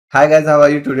Hi guys, how are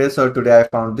you today? So today I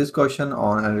found this question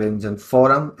on Unreal Engine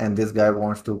forum and this guy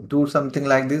wants to do something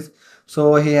like this.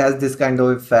 So he has this kind of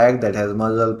effect that has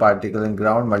muzzle, particle and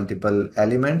ground, multiple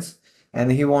elements,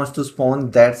 and he wants to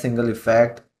spawn that single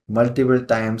effect multiple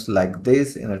times like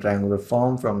this in a triangular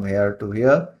form from here to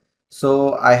here.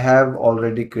 So I have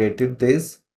already created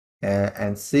this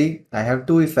and see I have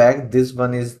two effects. This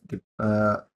one is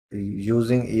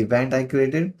using event I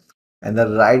created, and the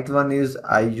right one is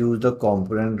I use the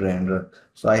component renderer.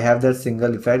 So I have that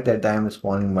single effect that I am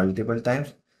spawning multiple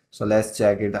times. So let's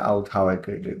check it out how I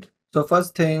create it. So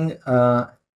first thing,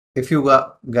 if you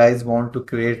guys want to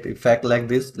create effect like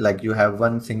this, like you have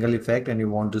one single effect and you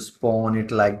want to spawn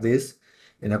it like this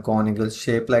in a conical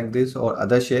shape like this or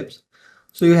other shapes.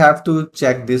 So you have to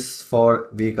check this for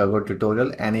week ago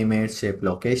tutorial, animate shape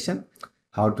location,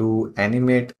 how to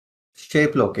animate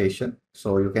shape location.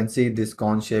 So you can see this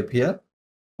cone shape here.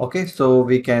 Okay, so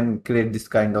we can create this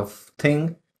kind of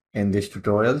thing in this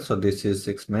tutorial. So this is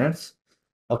 6 minutes.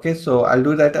 Okay, so I'll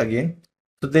do that again.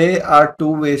 So there are two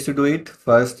ways to do it.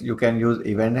 First, you can use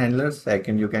event handler.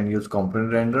 Second, you can use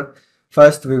component renderer.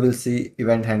 First, we will see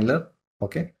event handler.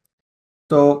 Okay,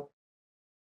 so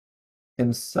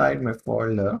inside my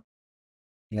folder,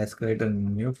 let's create a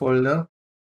new folder,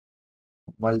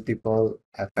 multiple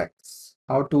effects.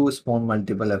 How to spawn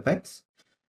multiple effects.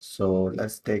 So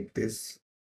let's take this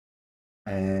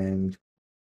and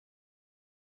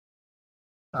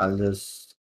I'll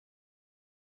just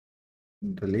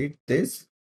delete this.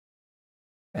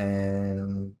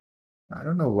 And I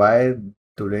don't know why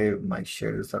today my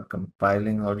shaders are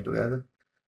compiling all together.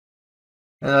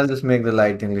 And I'll just make the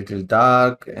lighting a little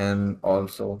dark, and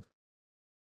also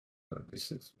so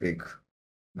this is big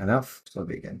enough so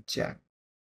we can check.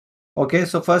 Okay,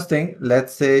 so first thing,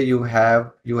 let's say you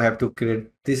have to create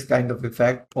this kind of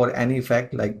effect or any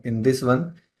effect. Like in this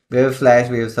one, we have flash,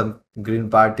 we have some green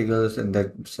particles and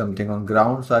that something on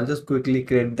ground. So I'll just quickly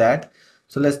create that.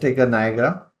 So let's take a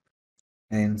Niagara,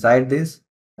 and inside this,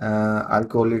 I'll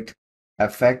call it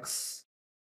FX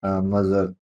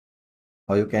muzzle,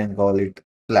 or you can call it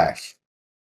flash.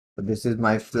 So this is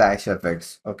my flash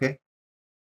effects. Okay,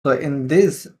 so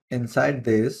inside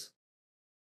this,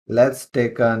 let's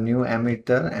take a new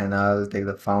emitter and I'll take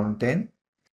the fountain,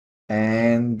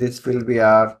 and this will be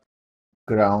our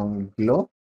ground glow.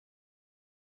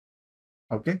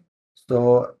 Okay,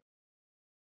 so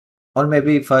or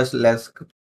maybe first let's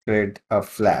create a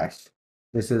flash.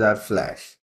 This is our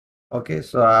flash. Okay,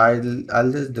 so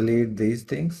I'll just delete these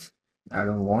things. I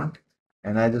don't want,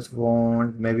 and I just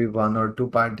want maybe one or two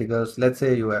particles. Let's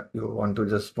say you want to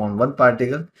just spawn one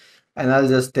particle, and I'll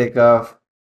just take a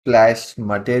flash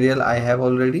material I have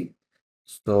already.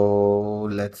 So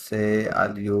let's say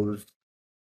I'll use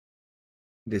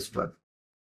this one.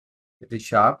 It is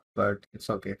sharp, but it's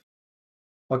okay.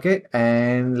 Okay,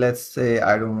 and let's say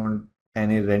I don't want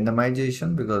any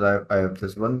randomization because I have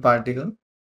just one particle.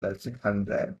 Let's say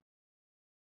 100.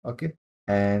 Okay,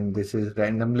 and this is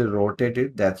randomly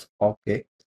rotated. That's okay.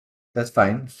 That's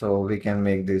fine. So we can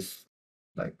make this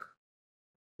like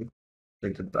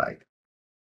little bright,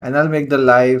 and I'll make the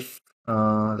life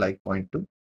like 0.2.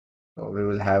 So we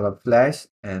will have a flash,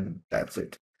 and that's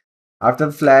it.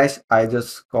 After flash, I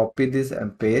just copy this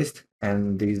and paste,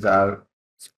 and these are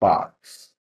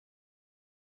sparks.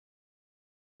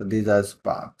 So these are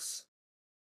sparks.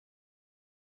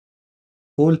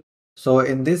 Cool. So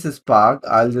in this spark,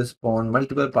 I'll just spawn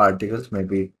multiple particles,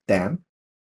 maybe 10.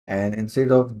 And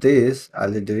instead of this,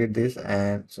 I'll just delete this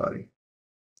and sorry.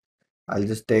 I'll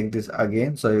just take this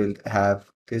again. So you'll have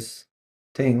this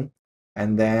thing.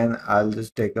 And then I'll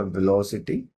just take a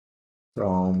velocity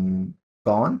from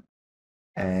gone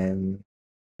and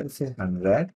let's say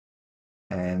 100.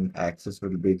 And axis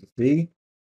will be 3.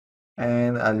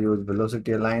 And I'll use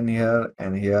velocity align here.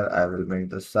 And here I will make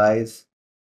the size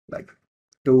like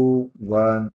 2,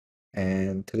 1,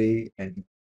 and 3, and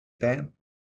 10.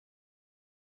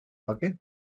 Okay.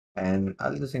 And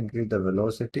I'll just increase the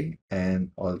velocity and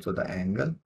also the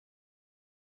angle.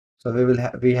 So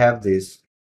we have this.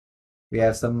 We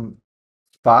have some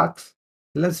sparks.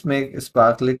 Let's make a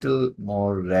spark little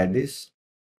more reddish.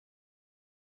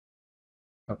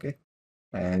 Okay.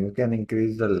 And you can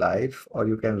increase the life or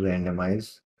you can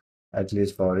randomize at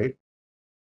least for it.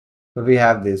 So we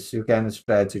have this. You can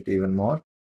stretch it even more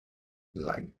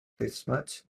like this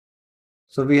much.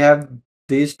 So we have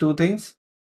these two things.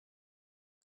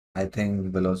 I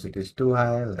think velocity is too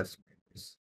high. Let's make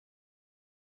this.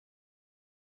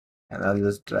 And I'll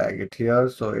just drag it here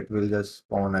so it will just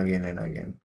spawn again and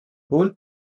again. Cool.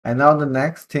 And now the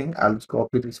next thing, I'll just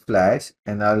copy this flash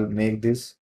and I'll make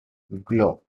this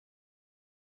glow.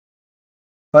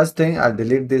 First thing, I'll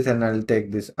delete this and I'll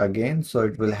take this again. So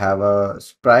it will have a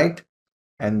sprite,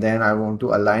 and then I want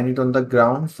to align it on the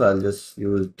ground. So I'll just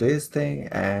use this thing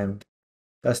and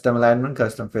custom alignment,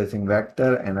 custom facing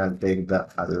vector, and I'll take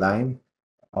the align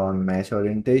on mesh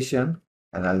orientation,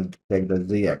 and I'll take the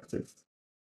Z axis.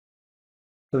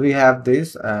 So we have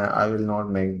this. I will not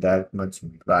make that much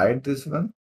bright, this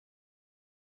one,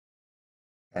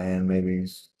 and maybe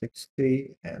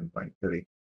 60 and 0.3.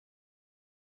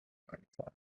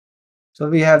 So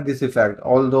we have this effect,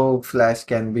 although flash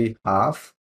can be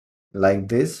half like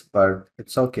this, but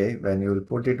it's okay. When you will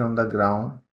put it on the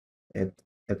ground, it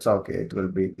it's okay. It will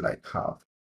be like half.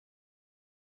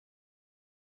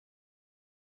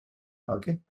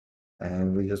 Okay.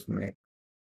 And we just make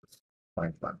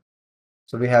 0.1.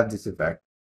 So we have this effect.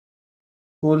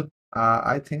 Cool.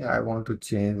 I think I want to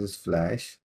change this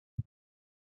flash.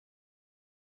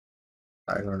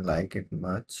 I don't like it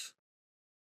much.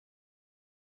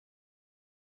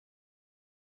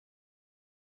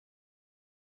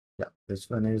 Yeah, this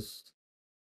one is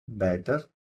better.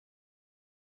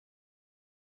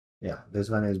 Yeah, this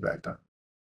one is better.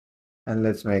 And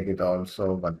let's make it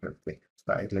also 150,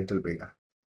 right? Little bigger.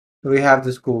 So we have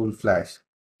this cool flash.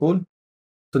 Cool.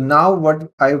 So now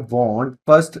what I want,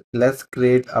 first let's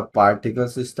create a particle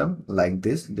system like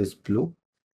this blue.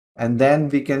 And then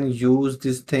we can use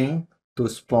this thing to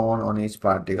spawn on each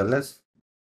particle. Let's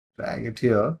drag it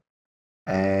here.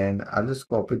 And I'll just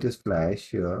copy this flash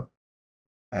here.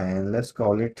 And let's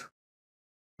call it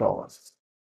flowers.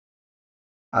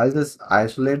 I'll just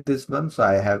isolate this one. So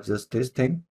I have just this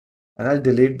thing. And I'll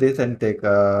delete this and take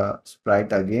a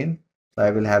sprite again. So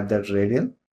I will have that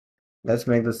radial. Let's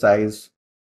make the size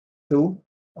 2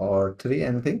 or 3,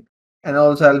 anything. And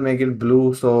also I'll make it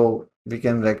blue so we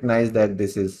can recognize that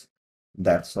this is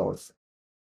that source.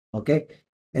 Okay.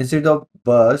 Instead of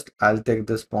burst, I'll take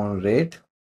the spawn rate,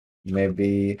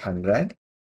 maybe 100.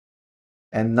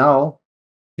 And now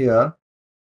here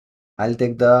I'll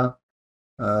take the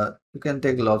you can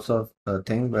take lots of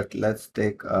things, but let's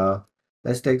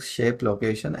take shape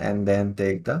location and then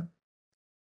take the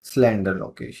slender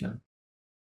location.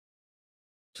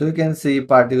 So you can see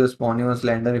particle spawning on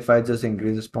slender. If I just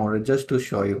increase the spawn rate just to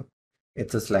show you,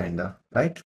 it's a slender,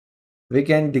 right? We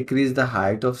can decrease the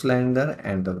height of slender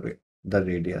and the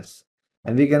radius,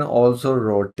 and we can also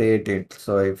rotate it.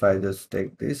 So if I just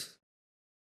take this,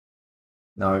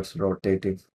 now it's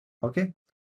rotating. Okay.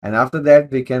 And after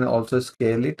that, we can also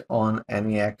scale it on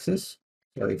any axis.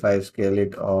 So if I scale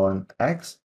it on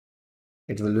X,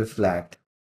 it will be flat.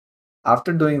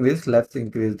 After doing this, let's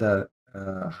increase the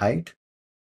height.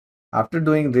 After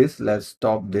doing this, let's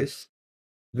stop this.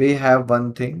 We have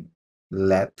one thing,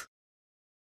 length.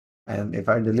 And if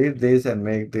I delete this and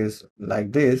make this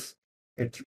like this,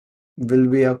 it will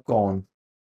be a cone.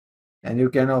 And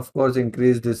you can, of course,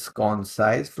 increase this cone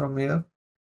size from here.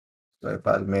 So if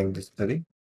I'll make this 3,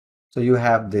 so you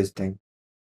have this thing.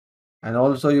 And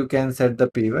also you can set the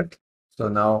pivot. So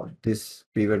now this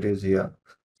pivot is here.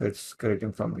 So it's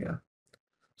creating from here.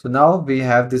 So now we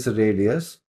have this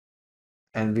radius,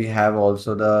 and we have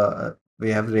also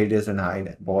we have radius and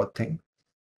height, both thing.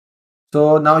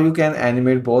 So now you can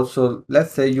animate both. So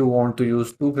let's say you want to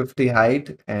use 250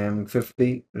 height and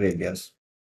 50 radius.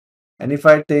 And if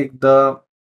I take the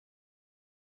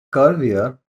curve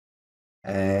here,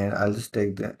 and I'll just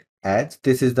take the edge.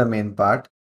 This is the main part.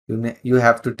 You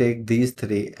have to take these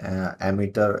three,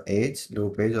 emitter, edge,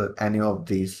 loop edge, or any of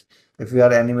these. If you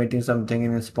are animating something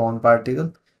in a spawn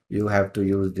particle, you have to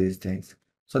use these things.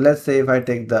 So let's say if I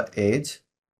take the edge,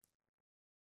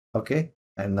 okay,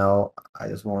 and now I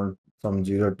just want from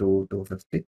 0 to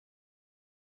 250,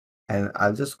 and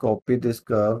I'll just copy this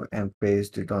curve and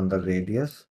paste it on the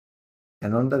radius,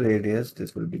 and on the radius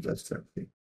this will be just 50.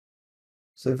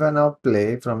 So if I now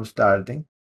play from starting,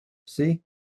 see,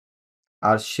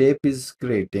 our shape is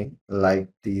creating like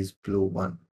these blue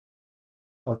one.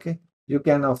 Okay, you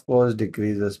can of course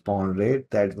decrease the spawn rate.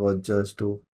 That was just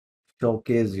to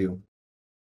showcase you.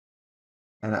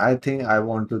 And I think I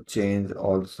want to change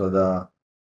also the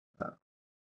uh,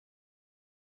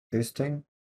 this thing,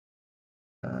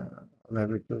 uh,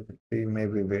 maybe 250,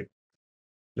 maybe with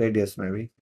radius, maybe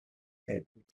 8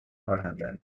 or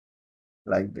 100,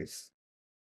 like this.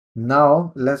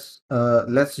 Now let's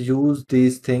use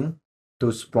this thing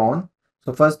to spawn.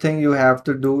 So first thing you have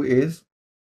to do is,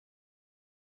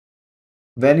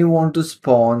 when you want to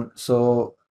spawn,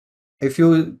 so if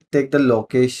you take the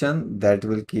location, that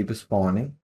will keep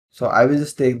spawning. So I will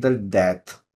just take the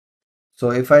death.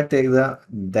 So if I take the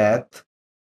death,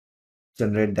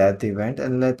 generate death event,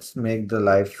 and let's make the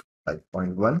life like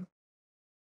 0.1.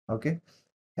 Okay.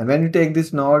 And when you take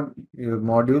this node your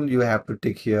module, you have to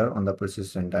tick here on the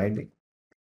persistent ID,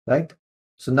 right?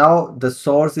 So now the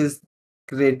source is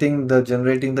generating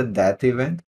the death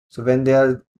event. So when they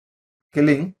are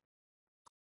killing,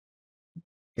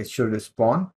 it should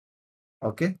spawn,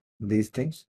 okay, these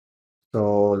things.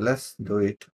 So let's do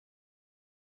it.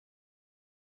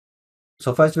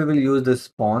 So first we will use the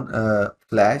spawn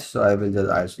flash. So I will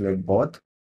just isolate both.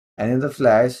 And in the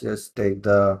flash, just take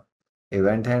the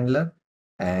event handler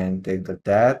and take the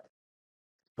death,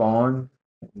 spawn,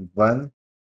 one,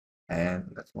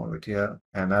 and let's move it here.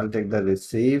 And I'll take the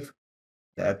receive,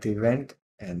 that event,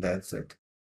 and that's it.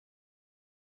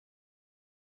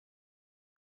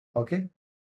 Okay,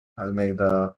 I'll make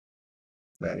the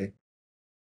very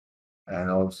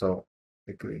and also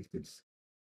decrease this.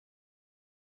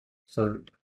 So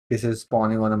this is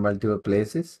spawning on a multiple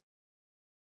places.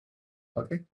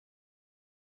 Okay,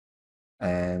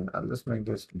 and I'll just make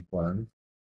this one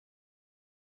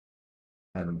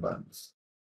and once.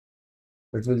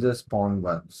 It will just spawn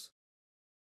once.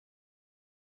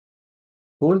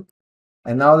 Cool.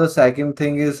 And now the second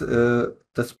thing is the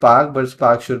spark, but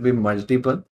spark should be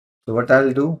multiple. So what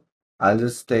I'll do, I'll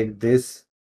just take this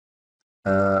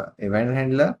event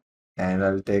handler and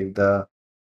I'll take the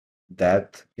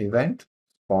death event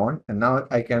spawn, and now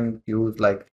I can use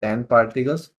like 10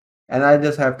 particles, and I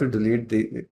just have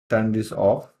to turn this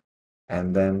off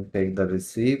and then take the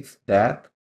receive death,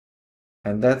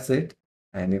 and that's it.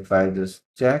 And if I just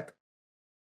check,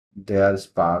 there are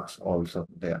sparks also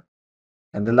there.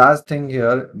 And the last thing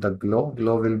here, the glow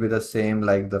will be the same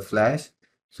like the flash.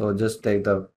 So just take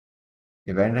the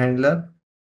event handler,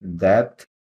 that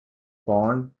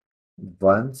spawn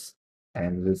once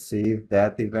and receive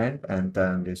that event and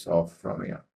turn this off from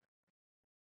here.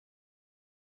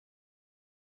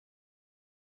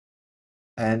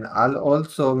 And I'll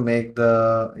also make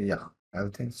yeah,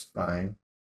 everything's fine.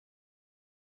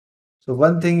 So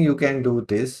one thing you can do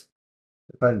this,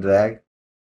 if I drag,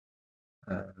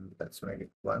 and let's make it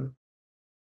one.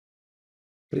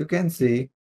 So you can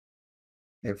see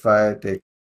if I take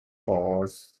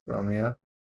pause from here,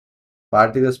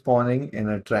 particle spawning in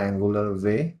a triangular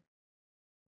way.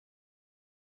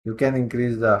 You can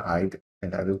increase the height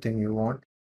and everything you want.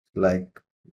 Like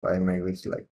if I make this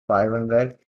like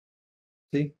 500,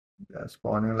 see, they're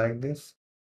spawning like this.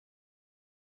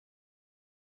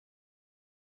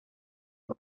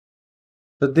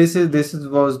 So this is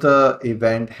was the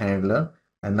event handler.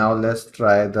 And now let's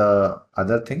try the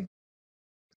other thing.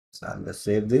 So I'll just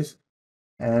save this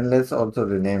and let's also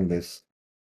rename this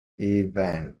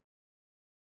event.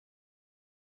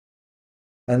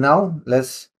 And now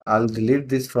I'll delete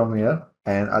this from here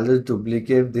and I'll just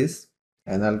duplicate this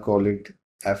and I'll call it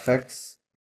FX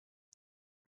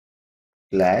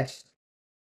flash,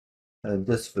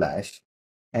 just flash.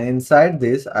 And inside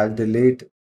this, I'll delete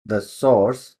the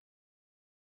source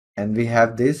and we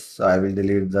have this. So I will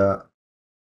delete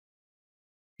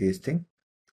these thing.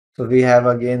 So we have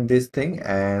again this thing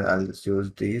and I'll just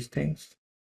use these things.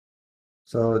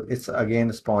 So it's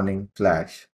again spawning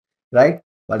flash, right?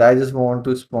 But I just want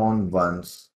to spawn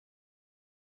once.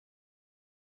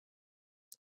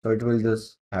 So it will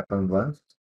just happen once.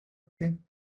 Okay.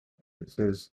 This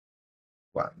is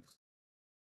once.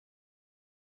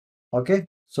 Okay.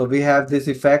 So we have this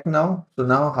effect now. So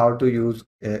now how to use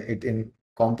it in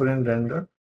component render.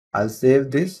 I'll save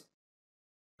this.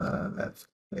 Let's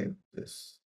save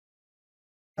this.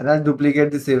 And I'll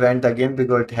duplicate this event again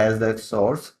because it has that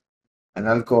source. And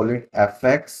I'll call it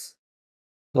FX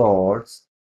source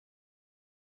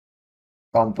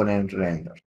component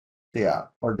render. Yeah,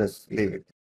 or just leave it.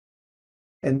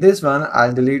 In this one,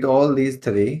 I'll delete all these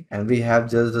three and we have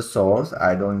just the source.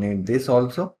 I don't need this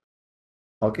also.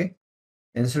 Okay.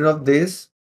 Instead of this,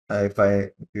 if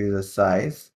I increase the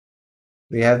size,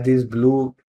 we have these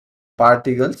blue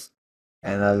particles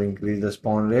and I'll increase the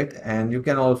spawn rate and you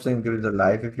can also increase the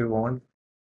life if you want.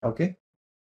 Okay.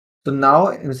 So now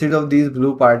instead of these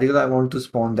blue particles, I want to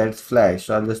spawn that flash.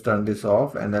 So I'll just turn this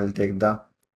off and I'll take the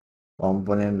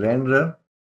component renderer.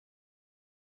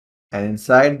 And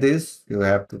inside this, you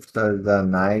have to search the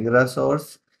Niagara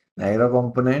source, Niagara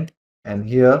component. And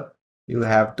here you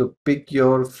have to pick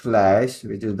your flash,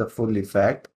 which is the full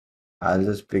effect. I'll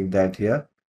just pick that here.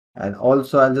 And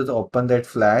also I'll just open that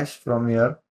flash from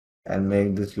here and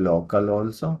make this local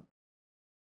also.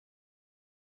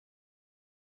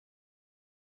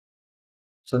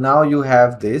 So now you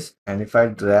have this. And if I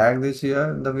drag this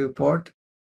here in the viewport,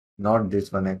 not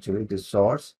this one actually, this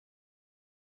source.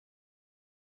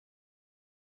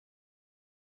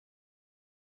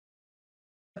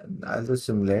 And I'll just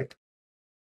simulate.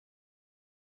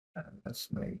 And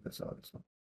let's make this also.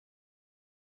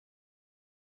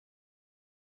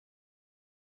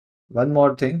 One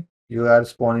more thing, you are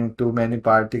spawning too many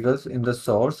particles in the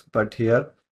source, but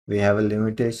here we have a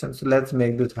limitation. So let's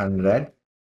make this 100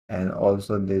 and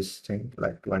also this thing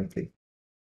like 20.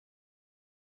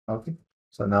 Okay.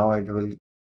 So now it will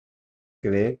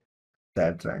create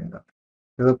that triangle.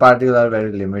 The particles are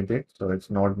very limited, so it's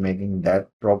not making that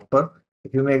proper.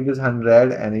 If you make this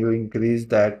 100 and you increase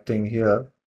that thing here,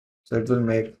 so it will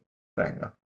make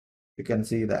triangle. You can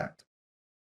see that.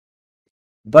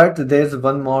 But there's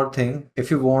one more thing.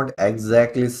 If you want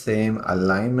exactly same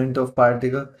alignment of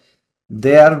particle,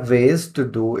 there are ways to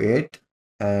do it,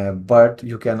 but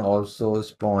you can also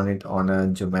spawn it on a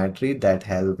geometry that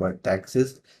has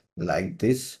vertices like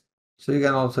this. So you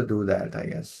can also do that, I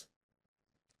guess.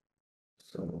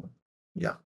 So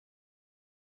yeah,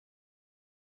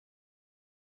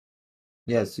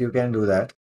 yes, you can do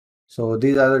that. So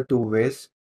these are the two ways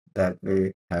that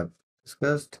we have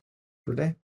discussed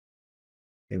today,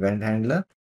 event handler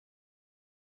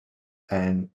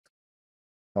and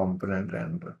component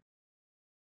renderer.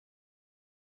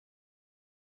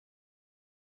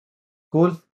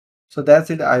 Cool. So that's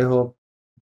it. I hope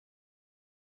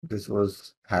this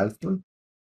was helpful.